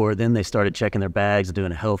 the airport, then they started checking their bags and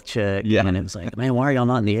doing a health check. Yeah. And it was like, man, why are y'all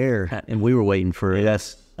not in the air? And we were waiting for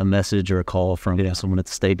a message or a call from someone at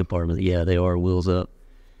the State Department. Yeah, they are, wheels up.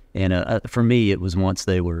 And for me, it was once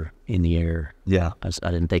they were in the air. Yeah.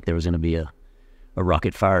 I didn't think there was going to be a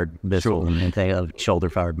rocket-fired missile or anything, a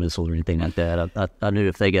shoulder-fired missile or anything like that. I knew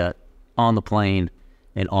if they got on the plane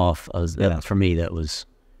and off, for me, that was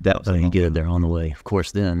good. They're on the way. Of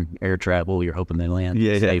course, then air travel, you're hoping they land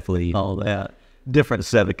safely. All that. Different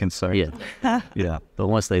set of concerns. Yeah. Yeah. But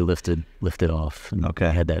once they lifted off and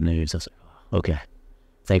had that news, I was like, okay,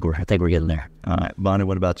 I think we're getting there. All right. Bonnie,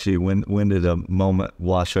 what about you? When did a moment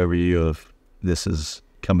wash over you of this is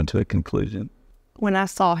coming to a conclusion? When I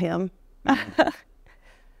saw him.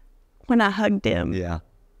 When I hugged him. Yeah.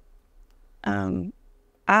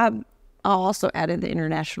 I also added the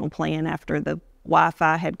international plan after the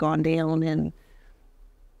Wi-Fi had gone down, and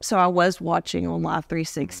so I was watching on Live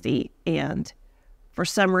 360, and for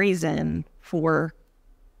some reason, it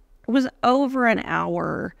was over an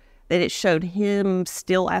hour that it showed him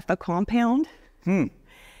still at the compound.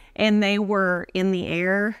 And they were in the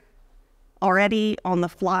air already on the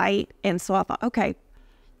flight. And so I thought, okay,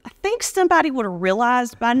 I think somebody would have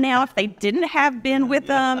realized by now if they didn't have been with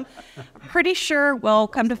them. I'm pretty sure, well,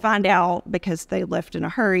 come to find out, because they left in a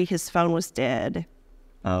hurry, his phone was dead.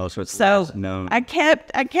 Oh, so it's So less known. I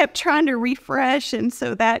kept trying to refresh, and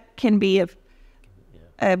so that can be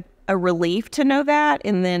a relief to know that.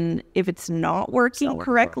 And then if it's not working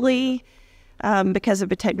correctly because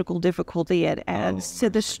of a technical difficulty, it adds to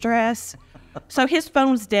the stress. So his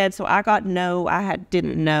phone was dead, so I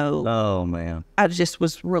didn't know. Oh, man. I just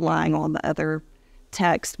was relying on the other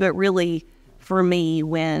text. But really, for me,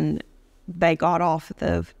 when they got off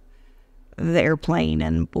the airplane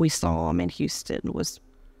and we saw him in Houston,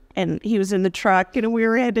 and he was in the truck and we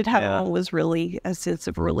were headed home, was really a sense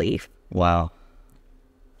of relief. Wow.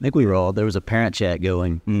 I think there was a parent chat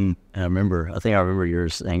going, and I remember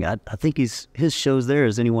yours saying, I think his show's there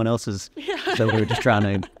as anyone else's. So we were just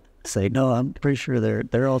trying to say, no, I'm pretty sure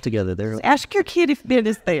they're all together. Ask your kid if Ben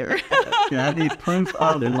is there. Yeah, I need proof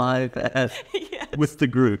of their life with the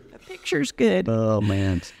group. The picture's good. Oh,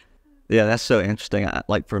 man. Yeah, that's so interesting.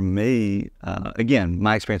 Like for me, again,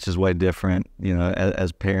 my experience is way different,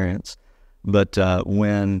 as parents. But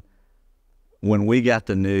when we got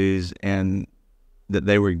the news and that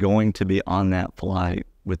they were going to be on that flight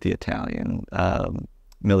with the Italian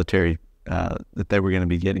military, that they were going to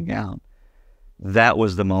be getting out, that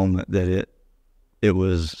was the moment that it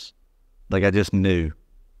was like, I just knew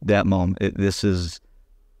that moment. This is,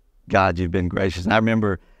 God, you've been gracious. And I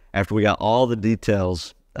remember after we got all the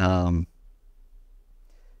details in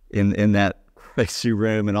that crazy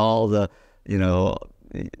room and all the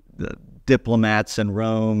diplomats in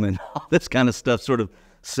Rome and all this kind of stuff sort of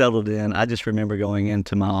settled in, I just remember going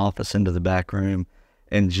into my office, into the back room,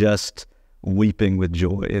 and just weeping with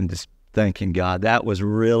joy and just thanking God. That was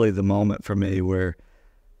really the moment for me where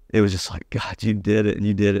it was just like, God, you did it, and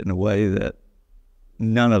you did it in a way that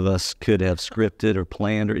none of us could have scripted or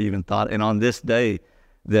planned or even thought. And on this day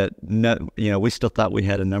that, we still thought we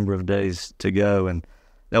had a number of days to go, and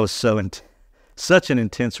that was such an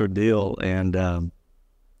intense ordeal. And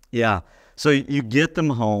so you get them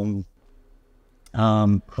home.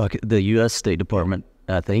 Like the U.S. State Department,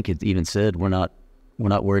 I think it even said, we're not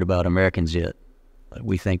worried about Americans yet.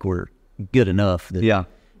 We think we're good enough.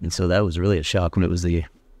 And so that was really a shock when it was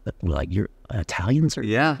you're Italians, or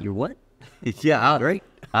you're what? Yeah, great.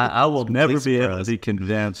 I will never be able to be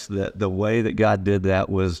convinced that the way that God did that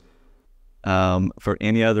was for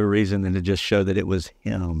any other reason than to just show that it was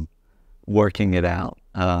Him working it out.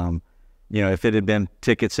 If it had been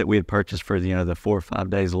tickets that we had purchased for the 4 or 5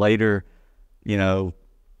 days later,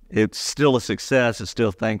 it's still a success. It's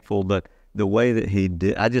still thankful, but the way that He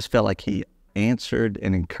did, I just felt like He answered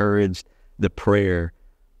and encouraged the prayer.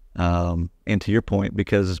 And to your point,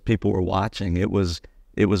 because people were watching, it was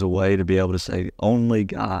a way to be able to say, only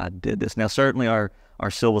God did this. Now, certainly our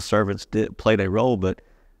civil servants played a role, but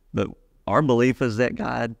our belief is that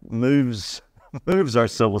God moves our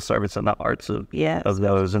civil servants in the hearts of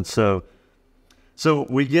those. And so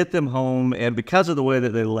we get them home, and because of the way that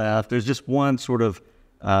they left, there's just one sort of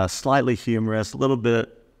slightly humorous, a little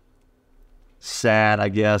bit sad, I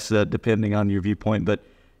guess, depending on your viewpoint. But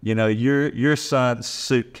your son's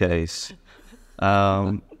suitcase,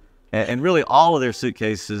 and really all of their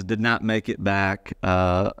suitcases did not make it back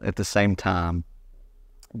at the same time.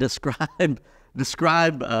 Describe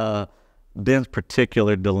Ben's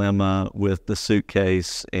particular dilemma with the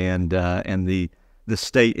suitcase and the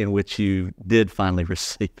state in which you did finally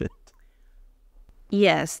receive it.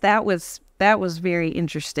 Yes, that was very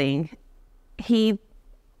interesting.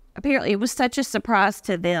 Apparently it was such a surprise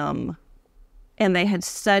to them, and they had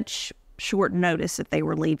such short notice that they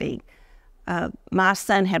were leaving. My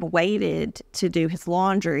son had waited to do his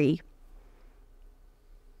laundry.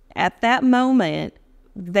 At that moment,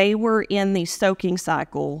 they were in the soaking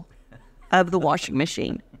cycle of the washing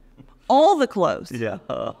machine. All the clothes. Yeah.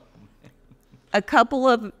 A couple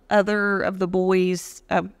of the boys,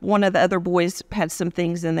 one of the other boys had some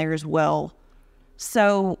things in there as well.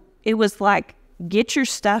 So it was like, get your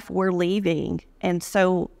stuff, we're leaving. And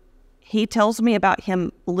so he tells me about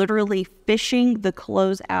him literally fishing the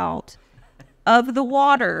clothes out of the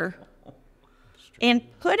water and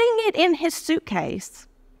putting it in his suitcase.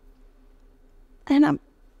 And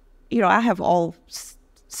I have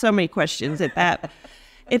so many questions at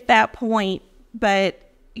that point,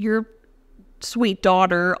 but your sweet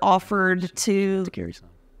daughter offered to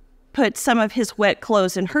put some of his wet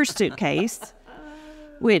clothes in her suitcase,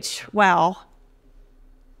 which, wow,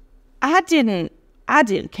 I didn't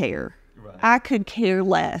care. Right. I could care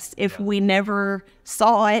less if we never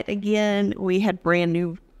saw it again. We had brand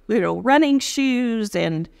new, running shoes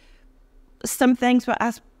and some things, but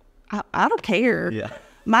I don't care. Yeah.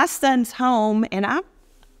 My son's home, and I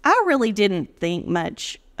really didn't think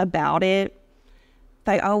much about it.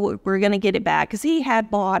 Like, oh, we're going to get it back, because he had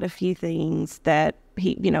bought a few things that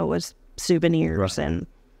he, was souvenirs. Right. And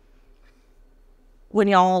when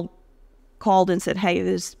y'all called and said, hey,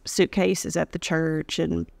 this suitcase is at the church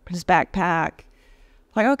and his backpack,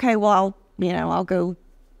 like, okay, well, I'll go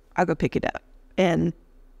pick it up. And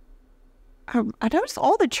I noticed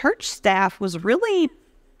all the church staff was really,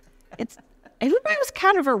 everybody was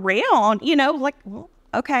kind of around, like, well,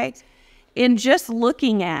 okay. And just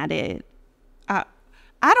looking at it,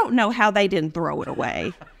 I don't know how they didn't throw it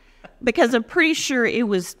away, because I'm pretty sure it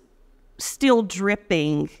was still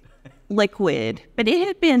dripping liquid, but it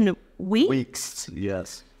had been weeks.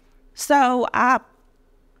 Yes. So I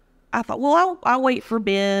thought, well, I'll wait for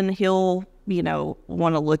Ben. He'll,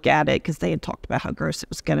 want to look at it, because they had talked about how gross it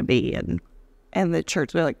was going to be. And the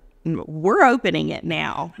church was like, we're opening it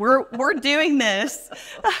now. We're doing this.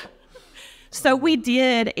 So we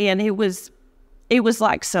did, and it was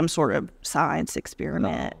like some sort of science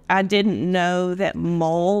experiment. I didn't know that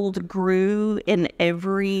mold grew in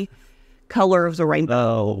every color of the rainbow.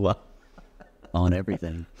 Oh, On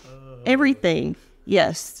everything. Everything,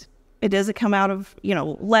 yes. It doesn't come out of,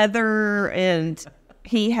 leather, and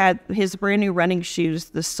he had his brand new running shoes.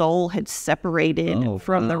 The sole had separated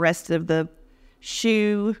from the rest of the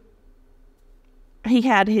shoe. He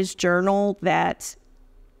had his journal that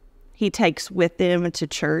he takes with him to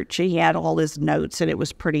church. He had all his notes, and it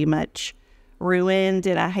was pretty much ruined,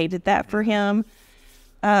 and I hated that for him.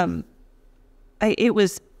 I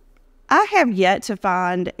have yet to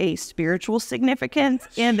find a spiritual significance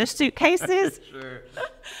in the suitcases. sure.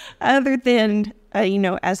 Other than,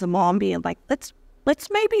 as a mom being like, let's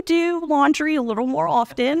maybe do laundry a little more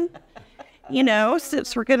often,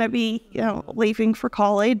 since we're going to be, leaving for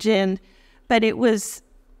college. But it was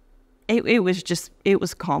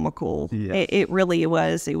comical. Yes. It really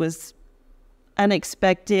was. It was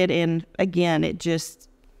unexpected. And again, it just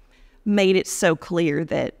made it so clear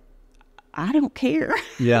that I don't care.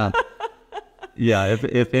 Yeah. Yeah,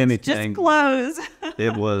 if anything, Just clothes.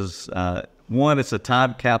 it was, one, it's a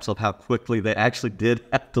time capsule of how quickly they actually did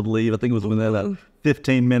have to leave. I think it was within that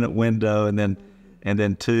 15-minute window. And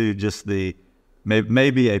then two, just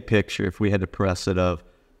maybe a picture, if we had to press it, of,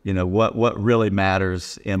 what really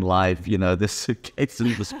matters in life. This suitcase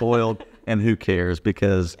was spoiled, and who cares,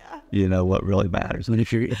 because, what really matters. I mean,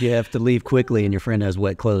 if you have to leave quickly and your friend has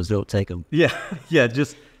wet clothes, don't take them. Yeah,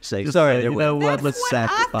 just Say, sorry, sorry, what, let's what I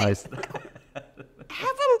sacrifice.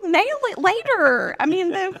 Have them nail it later. I mean,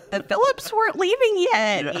 the Phillips weren't leaving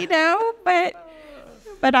yet,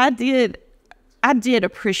 but I did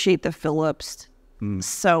appreciate the Phillips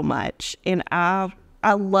so much, and I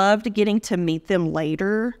loved getting to meet them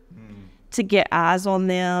later, to get eyes on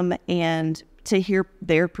them and to hear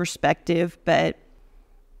their perspective. But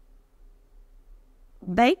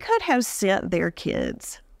they could have sent their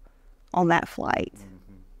kids on that flight.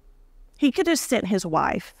 He could have sent his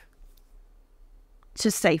wife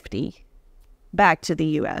to safety back to the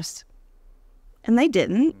U.S. And they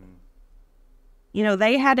didn't.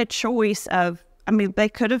 They had a choice of, they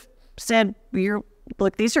could have said,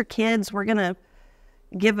 look, these are kids. We're going to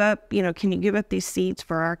give up, can you give up these seats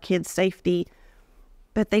for our kids' safety?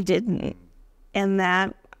 But they didn't. And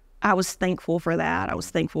that, I was thankful for that. I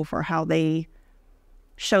was thankful for how they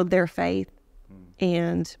showed their faith.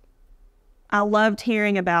 And I loved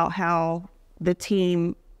hearing about how the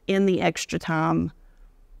team, in the extra time,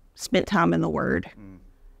 spent time in the Word.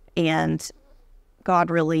 And God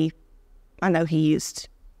really, I know he used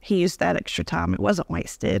that extra time. It wasn't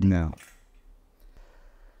wasted. No.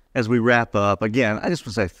 As we wrap up, again, I just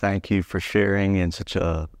want to say thank you for sharing in such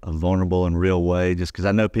a vulnerable and real way, just because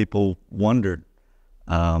I know people wondered,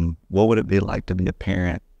 what would it be like to be a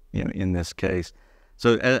parent, in this case.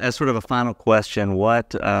 So as sort of a final question,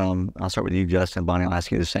 I'll start with you, Justin. Bonnie, I'll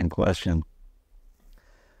ask you the same question.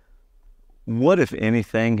 What, if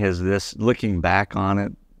anything, has this, looking back on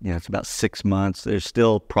it, it's about 6 months, there's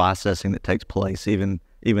still processing that takes place even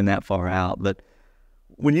that far out. But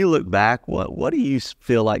when you look back, what do you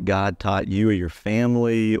feel like God taught you or your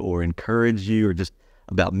family, or encouraged you, or just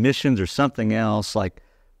about missions or something else? Like,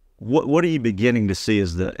 what are you beginning to see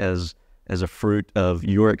as a fruit of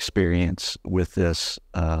your experience with this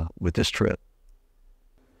trip?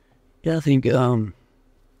 Yeah, I think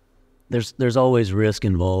there's always risk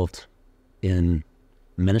involved in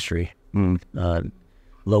ministry.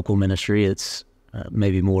 Local ministry, it's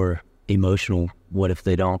maybe more emotional. What if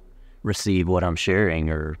they don't receive what I'm sharing,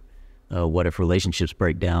 or what if relationships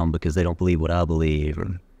break down because they don't believe what I believe,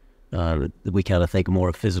 or we kind of think more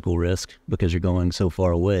of physical risk because you're going so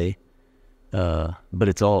far away. But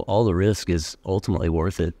it's all the risk is ultimately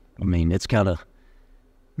worth it. I mean, it's kind of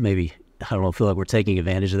maybe, I don't know, feel like we're taking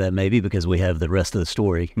advantage of that maybe because we have the rest of the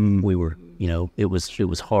story. We were, it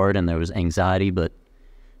was hard and there was anxiety, but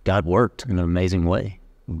God worked in an amazing way,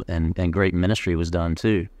 and great ministry was done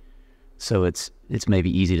too. So it's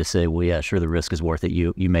maybe easy to say, well, yeah, sure, the risk is worth it.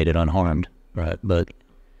 You made it unharmed, right? But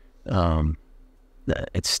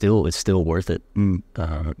it's still worth it.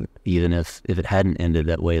 Even if it hadn't ended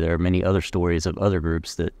that way. There are many other stories of other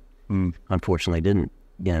groups that unfortunately didn't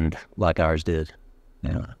end like ours did.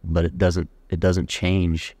 But it doesn't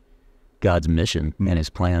change God's mission and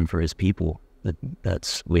His plan for His people.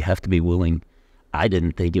 We have to be willing. I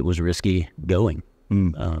didn't think it was risky going.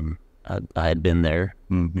 I had been there,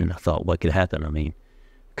 and I thought, what could happen? I mean,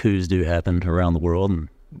 coups do happen around the world, and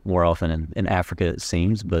more often in Africa, it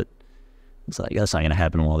seems, but it's like, that's not going to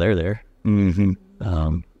happen while they're there.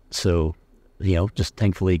 So, just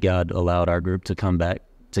thankfully, God allowed our group to come back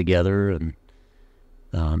together and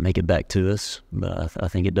make it back to us. But I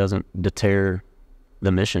think it doesn't deter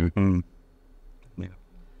the mission. Yeah.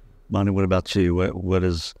 Bonny, what about you? What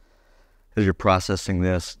is, as you're processing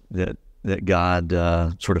this, that God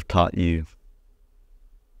sort of taught you?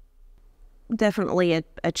 Definitely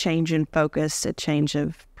a change in focus, a change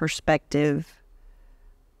of perspective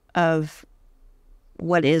of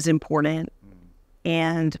what is important.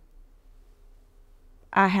 And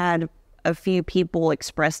I had a few people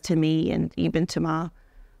express to me, and even to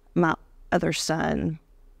my other son,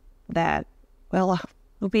 that, well, I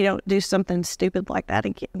hope you don't do something stupid like that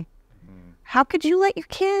again. How could you let your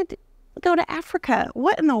kid go to Africa?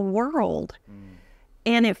 What in the world?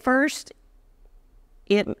 And at first,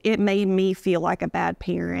 it made me feel like a bad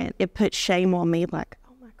parent. It put shame on me, like,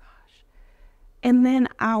 oh my gosh. And then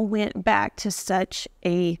I went back to such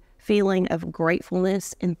a feeling of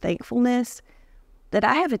gratefulness and thankfulness that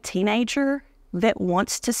I have a teenager that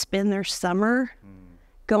wants to spend their summer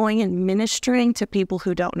going and ministering to people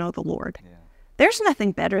who don't know the Lord. There's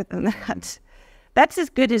nothing better than that. That's as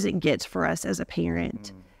good as it gets for us as a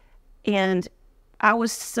parent. And I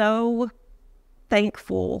was so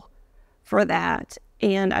thankful for that.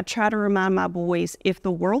 And I try to remind my boys, if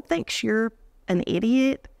the world thinks you're an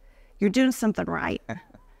idiot, you're doing something right.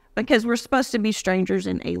 Because we're supposed to be strangers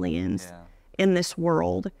and aliens in this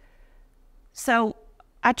world. So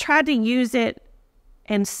I tried to use it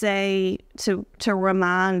and say, to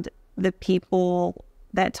remind the people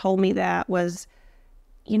that told me that was,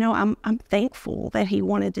 I'm thankful that he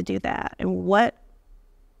wanted to do that. And what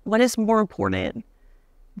is more important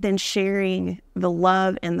than sharing the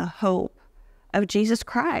love and the hope of Jesus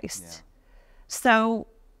Christ? So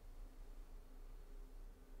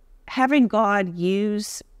having God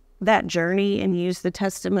use that journey and use the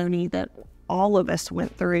testimony that all of us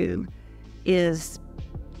went through is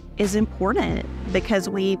important, because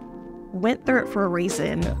we went through it for a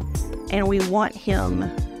reason, and we want Him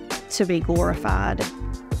to be glorified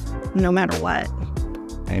no matter what.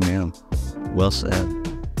 Amen. Well said.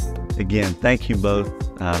 Again, thank you both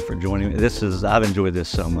for joining me. I've enjoyed this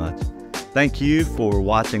so much. Thank you for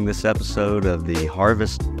watching this episode of the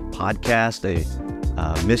Harvest Podcast,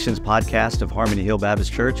 a missions podcast of Harmony Hill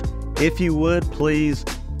Baptist Church. If you would, please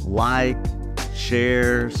like,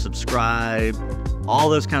 share, subscribe, all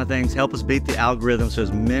those kind of things. Help us beat the algorithm so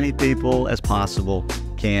as many people as possible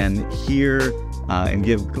can hear and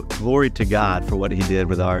give glory to God for what He did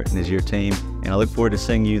with our Niger team. And I look forward to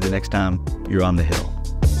seeing you the next time you're on the hill.